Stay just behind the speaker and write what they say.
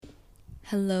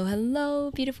Hello, hello,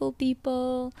 beautiful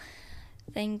people.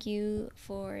 Thank you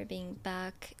for being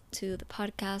back to the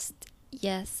podcast.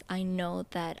 Yes, I know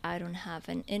that I don't have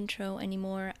an intro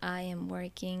anymore. I am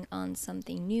working on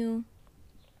something new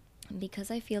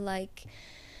because I feel like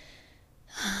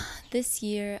this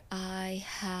year I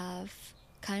have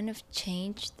kind of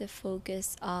changed the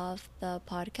focus of the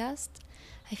podcast.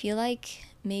 I feel like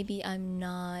maybe I'm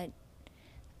not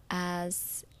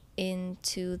as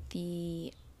into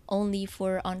the only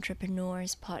for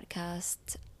entrepreneurs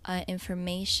podcast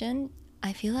information.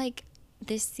 I feel like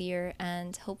this year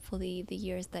and hopefully the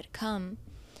years that come,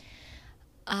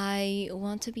 I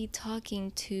want to be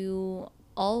talking to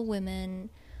all women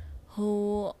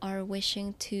who are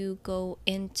wishing to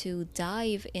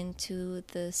dive into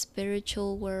the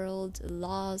spiritual world,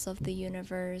 laws of the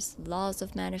universe, laws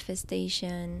of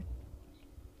manifestation,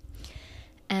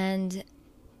 and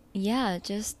yeah,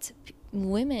 just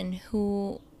women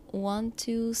who want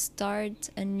to start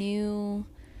a new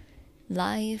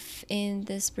life in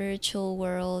the spiritual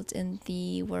world, in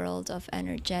the world of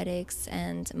energetics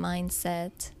and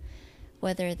mindset,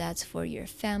 whether that's for your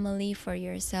family, for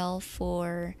yourself,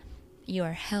 for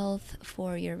your health,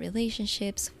 for your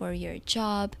relationships, for your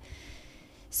job.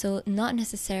 So, not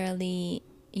necessarily,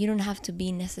 you don't have to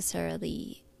be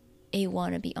necessarily a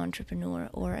wannabe entrepreneur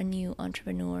or a new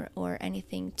entrepreneur or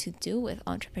anything to do with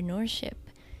entrepreneurship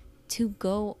to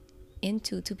go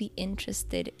into, to be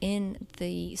interested in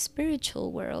the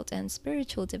spiritual world and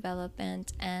spiritual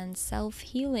development and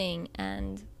self-healing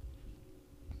and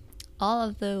all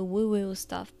of the woo-woo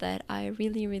stuff that I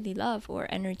really, really love, or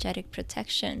energetic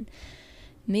protection.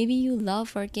 Maybe you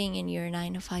love working in your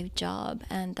 9 to 5 job,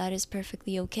 and that is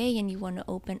perfectly okay, and you want to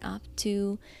open up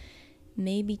to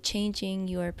maybe changing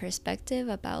your perspective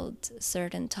about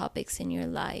certain topics in your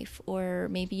life, or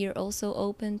maybe you're also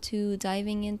open to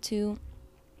diving into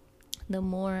the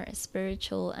more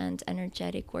spiritual and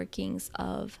energetic workings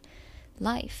of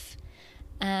life.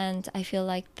 And I feel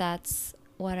like that's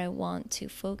what I want to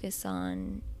focus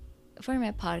on for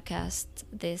my podcast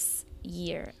this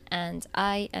year. And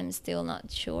I am still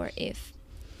not sure if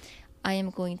I am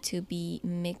going to be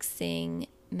mixing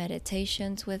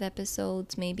meditations with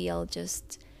episodes. Maybe I'll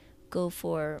just go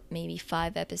for maybe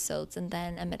 5 episodes and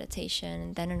then a meditation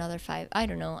and then another 5. I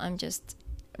don't know. I'm just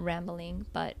rambling,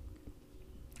 but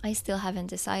I still haven't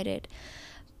decided.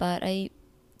 But I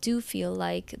do feel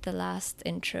like the last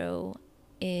intro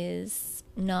is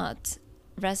not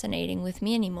resonating with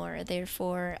me anymore.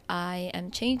 Therefore, I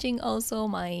am changing also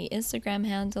my Instagram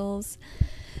handles.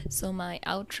 So my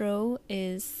outro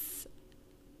is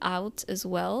out as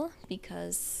well,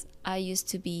 because I used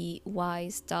to be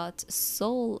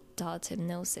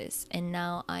wise.soul.hypnosis and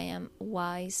now I am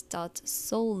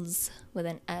wise.souls with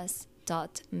an S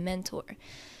mentor,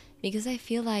 because I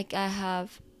feel like I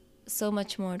have so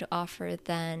much more to offer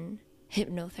than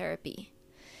hypnotherapy.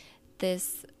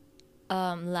 This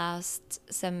last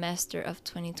semester of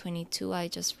 2022, I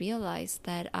just realized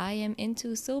that I am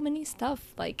into so many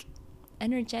stuff like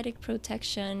energetic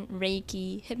protection,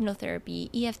 Reiki, hypnotherapy,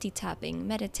 EFT tapping,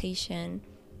 meditation,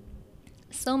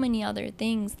 so many other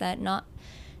things that not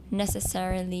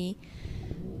necessarily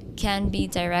can be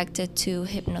directed to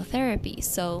hypnotherapy.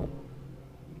 So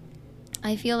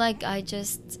I feel like I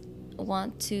just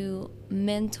want to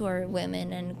mentor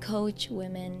women and coach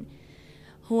women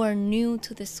who are new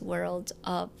to this world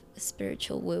of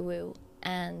spiritual woo-woo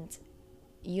and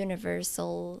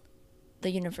universal the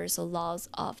universal laws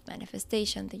of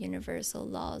manifestation, the universal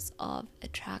laws of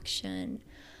attraction.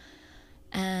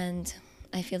 And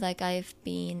I feel like I've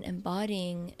been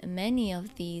embodying many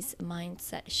of these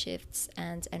mindset shifts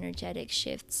and energetic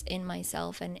shifts in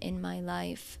myself and in my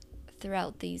life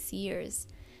throughout these years.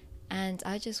 And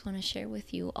I just want to share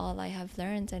with you all I have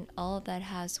learned and all that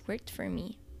has worked for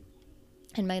me.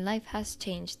 And my life has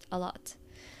changed a lot,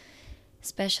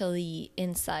 especially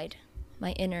inside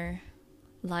my inner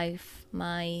life,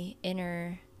 my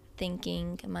inner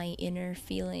thinking, my inner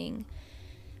feeling.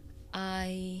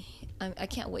 I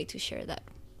can't wait to share that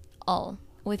all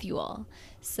with you all.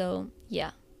 So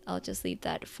yeah, I'll just leave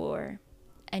that for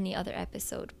any other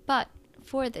episode. But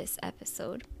for this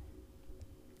episode,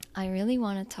 I really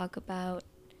want to talk about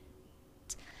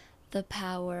the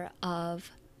power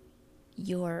of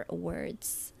your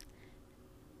words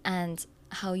and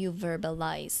how you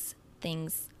verbalize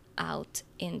things out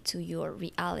into your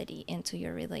reality, into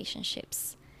your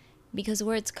relationships. Because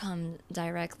words come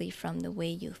directly from the way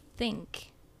you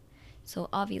think. So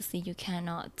obviously you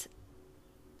cannot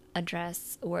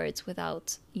address words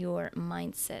without your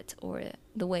mindset or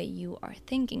the way you are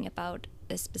thinking about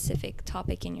a specific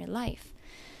topic in your life.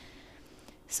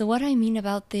 So what I mean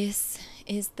about this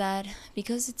is that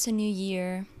because it's a new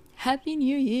year, Happy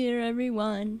New Year,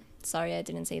 everyone. Sorry, I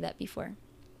didn't say that before.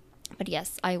 But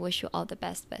yes, I wish you all the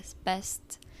best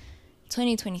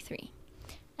 2023.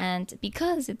 And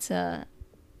because it's the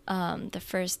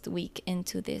first week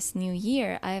into this new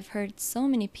year, I've heard so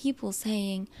many people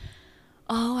saying,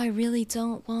 oh, I really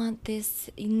don't want this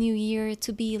new year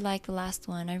to be like the last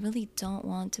one. I really don't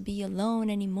want to be alone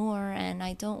anymore, and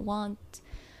I don't want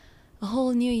a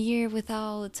whole new year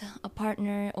without a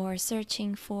partner or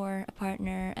searching for a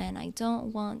partner, and I don't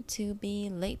want to be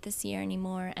late this year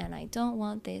anymore, and I don't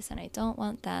want this, and I don't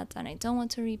want that, and I don't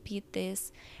want to repeat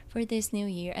this for this new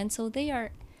year. And so they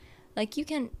are like,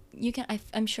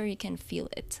 I'm sure you can feel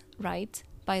it, right?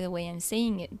 By the way I'm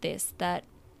saying this, that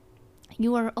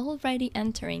you are already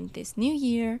entering this new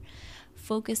year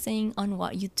focusing on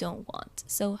what you don't want.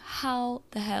 So how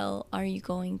the hell are you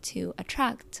going to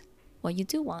attract what you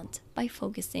do want? By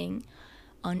focusing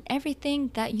on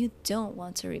everything that you don't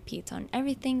want to repeat, on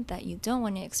everything that you don't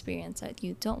want to experience, that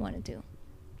you don't want to do.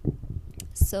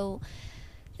 So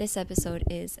this episode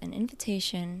is an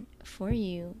invitation for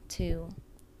you to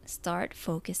start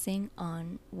focusing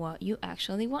on what you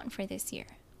actually want for this year,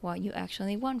 what you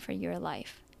actually want for your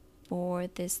life, for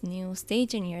this new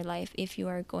stage in your life. If you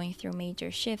are going through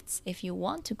major shifts, if you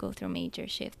want to go through major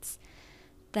shifts,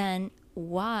 then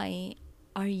why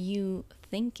are you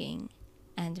thinking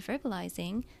and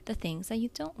verbalizing the things that you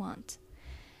don't want?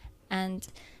 And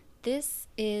this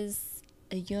is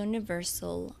a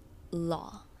universal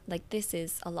law. Like, this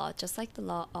is a law, just like the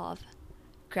law of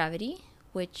gravity,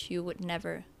 which you would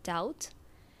never doubt.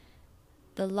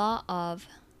 The law of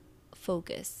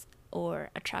focus or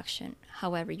attraction,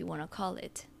 however you want to call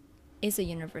it, is a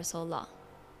universal law.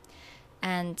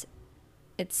 And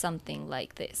it's something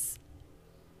like this: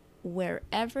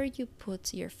 wherever you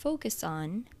put your focus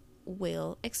on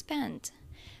will expand.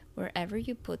 Wherever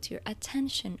you put your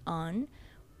attention on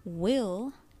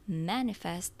will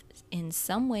manifest in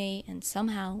some way and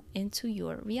somehow into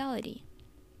your reality.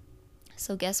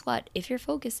 So guess what? If you're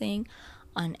focusing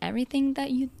on everything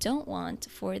that you don't want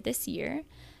for this year,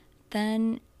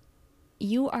 then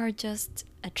you are just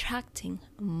attracting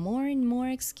more and more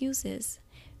excuses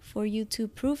for you to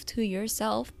prove to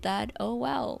yourself that, oh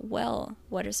wow, well,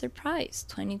 what a surprise.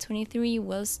 2023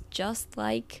 was just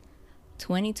like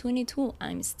 2022.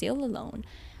 I'm still alone.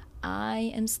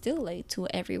 I am still late to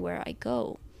everywhere I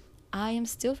go. I am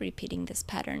still repeating this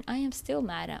pattern. I am still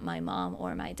mad at my mom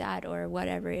or my dad or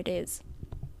whatever it is.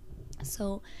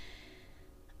 So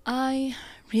I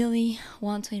really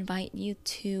want to invite you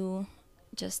to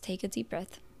just take a deep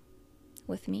breath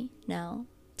with me now.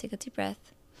 Take a deep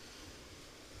breath.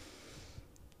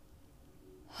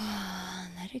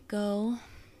 Let it go.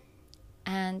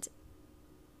 And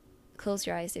close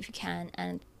your eyes if you can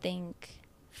and think,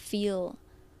 feel,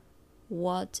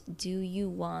 what do you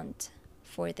want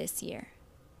for this year?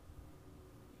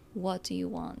 What do you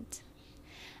want?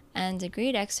 And a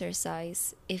great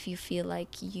exercise, if you feel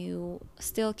like you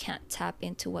still can't tap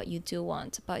into what you do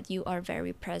want, but you are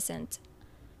very present,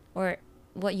 or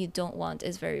what you don't want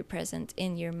is very present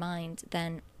in your mind,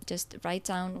 then just write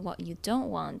down what you don't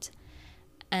want,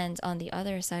 and on the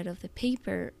other side of the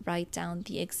paper, write down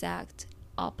the exact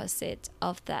opposite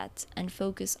of that, and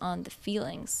focus on the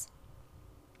feelings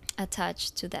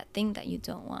attached to that thing that you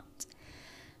don't want.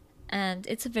 And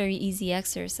it's a very easy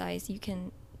exercise. You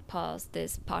can pause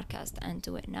this podcast and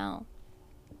do it now.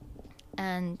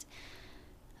 And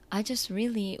I just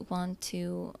really want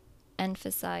to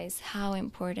emphasize how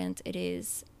important it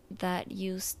is that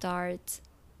you start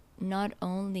not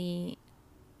only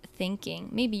thinking,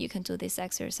 maybe you can do this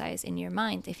exercise in your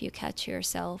mind. If you catch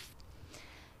yourself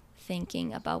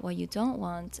thinking about what you don't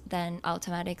want, then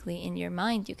automatically in your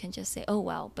mind you can just say, oh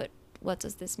wow, but what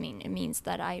does this mean? It means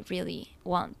that I really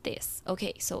want this.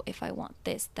 Okay, so if I want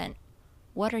this, then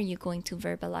what are you going to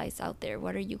verbalize out there?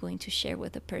 What are you going to share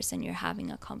with the person you're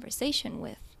having a conversation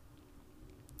with?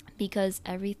 Because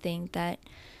everything that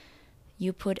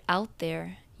you put out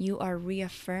there, you are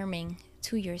reaffirming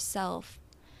to yourself,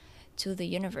 to the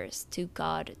universe, to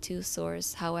God, to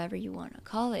source, however you want to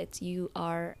call it. You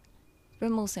are,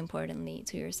 but most importantly,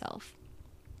 to yourself.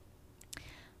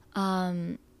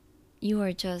 You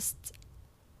are just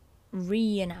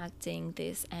reenacting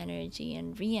this energy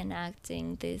and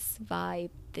reenacting this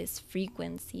vibe, this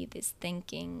frequency, this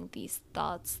thinking, these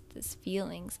thoughts, these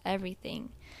feelings, everything.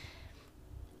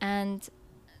 And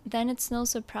then it's no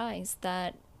surprise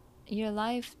that your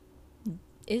life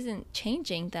isn't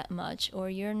changing that much, or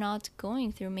you're not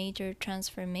going through major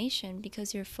transformation,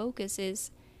 because your focus is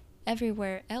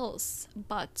everywhere else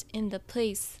but in the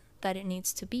place that it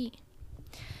needs to be.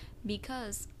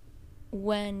 Because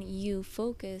when you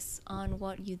focus on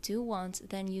what you do want,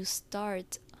 then you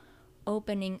start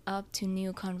opening up to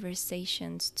new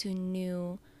conversations, to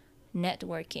new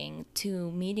networking, to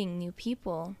meeting new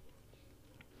people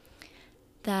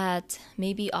that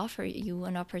maybe offer you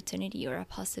an opportunity or a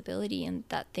possibility in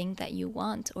that thing that you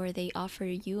want, or they offer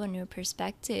you a new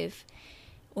perspective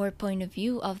or point of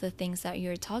view of the things that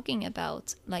you're talking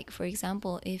about. Like, for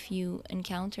example, if you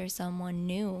encounter someone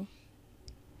new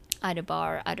at a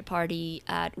bar, at a party,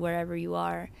 at wherever you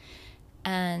are,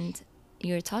 and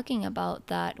you're talking about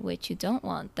that which you don't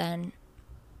want, then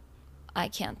I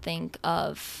can't think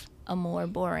of a more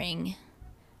boring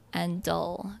and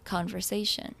dull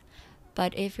conversation.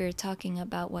 But if you're talking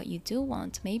about what you do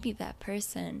want, maybe that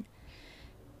person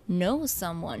knows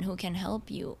someone who can help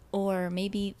you, or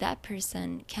maybe that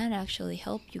person can actually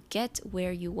help you get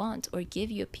where you want, or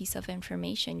give you a piece of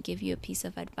information, give you a piece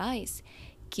of advice,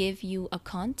 give you a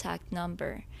contact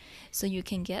number so you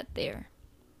can get there.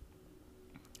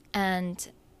 And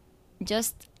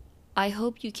just, I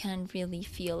hope you can really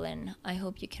feel in, I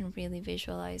hope you can really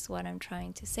visualize what I'm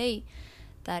trying to say,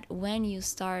 that when you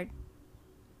start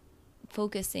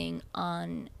focusing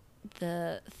on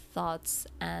the thoughts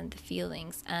and the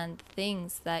feelings and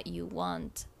things that you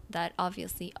want that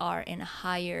obviously are in a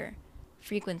higher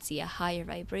frequency, a higher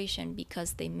vibration,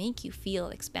 because they make you feel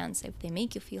expansive, they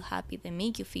make you feel happy, they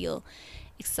make you feel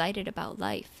excited about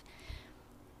life,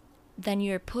 then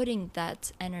you're putting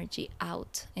that energy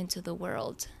out into the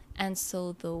world. And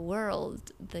so the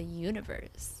world, the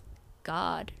universe,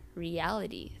 God,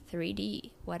 reality,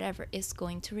 3D, whatever, is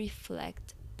going to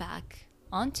reflect back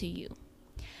onto you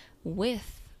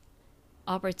with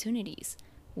opportunities,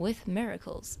 with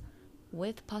miracles,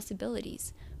 with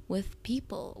possibilities, with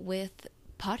people, with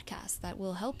podcasts that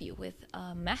will help you, with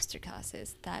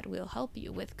masterclasses that will help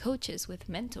you, with coaches, with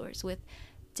mentors, with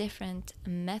different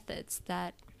methods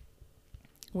that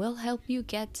will help you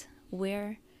get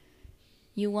where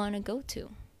you want to go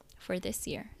to for this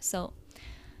year. So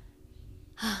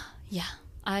yeah,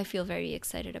 I feel very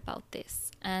excited about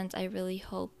this, and I really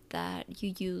hope that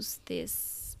you use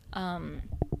this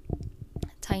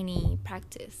tiny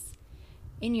practice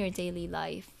in your daily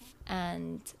life.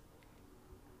 And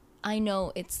I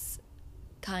know it's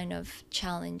kind of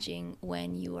challenging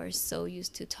when you are so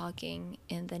used to talking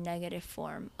in the negative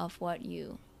form of what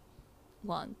you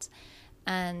want.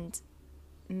 And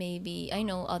maybe I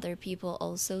know other people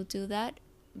also do that,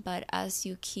 but as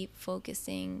you keep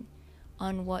focusing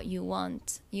on what you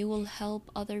want, you will help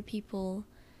other people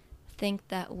think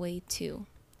that way too,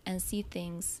 and see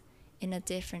things in a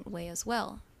different way as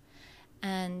well.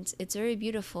 And it's very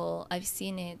beautiful. I've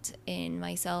seen it in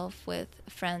myself with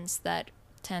friends that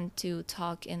tend to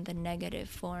talk in the negative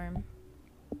form.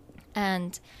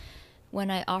 And when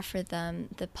I offer them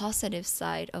the positive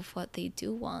side of what they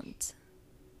do want,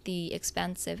 the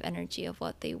expansive energy of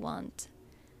what they want,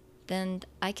 then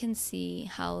I can see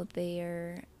how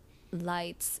their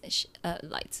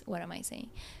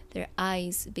their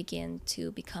eyes begin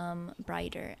to become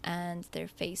brighter, and their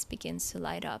face begins to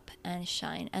light up and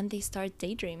shine, and they start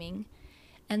daydreaming,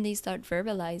 and they start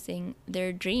verbalizing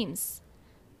their dreams,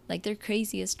 like their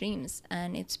craziest dreams.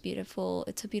 And it's beautiful.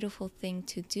 It's a beautiful thing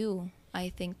to do. I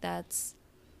think that's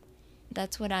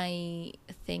what I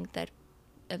think that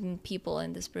people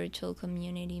in the spiritual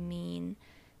community mean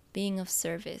being of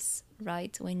service,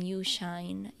 right? When you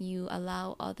shine, you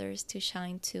allow others to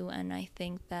shine too. And I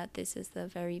think that this is the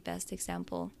very best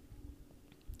example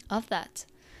of that.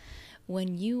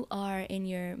 When you are in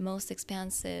your most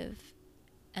expansive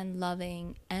and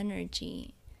loving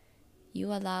energy,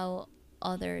 you allow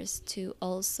others to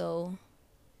also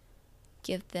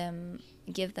give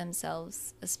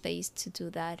themselves a space to do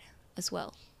that as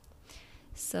well.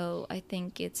 So I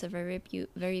think it's a very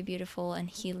beautiful and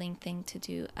healing thing to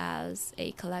do as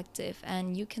a collective.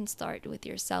 And you can start with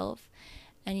yourself,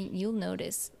 and you'll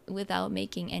notice without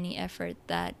making any effort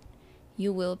that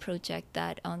you will project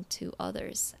that onto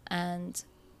others, and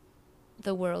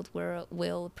the world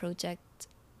will project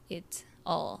it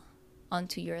all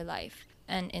onto your life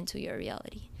and into your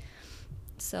reality.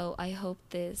 So I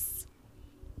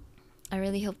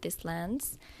really hope this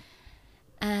lands.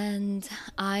 And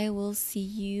I will see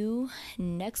you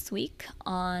next week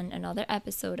on another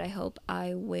episode. I hope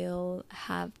I will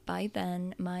have by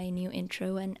then my new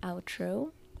intro and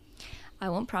outro. I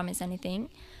won't promise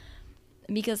anything,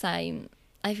 because I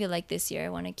feel like this year I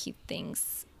want to keep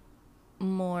things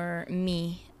more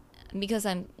me, because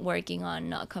I'm working on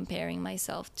not comparing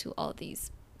myself to all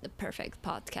these perfect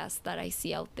podcasts that I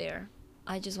see out there.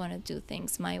 I just want to do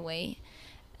things my way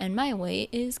And my way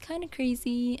is kind of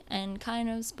crazy and kind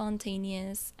of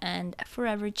spontaneous and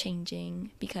forever changing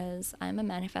because I'm a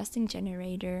manifesting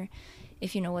generator,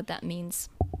 if you know what that means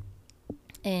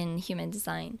in human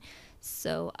design.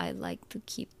 So I like to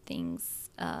keep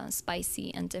things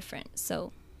spicy and different.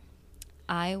 So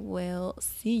I will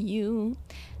see you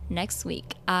next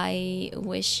week. I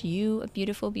wish you a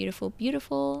beautiful, beautiful,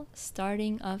 beautiful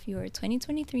starting of your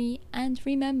 2023. And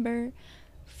remember,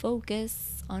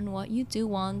 focus on what you do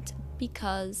want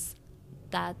because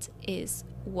that is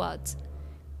what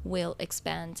will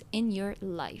expand in your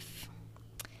life.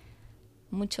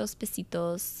 Muchos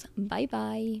besitos. Bye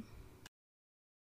bye.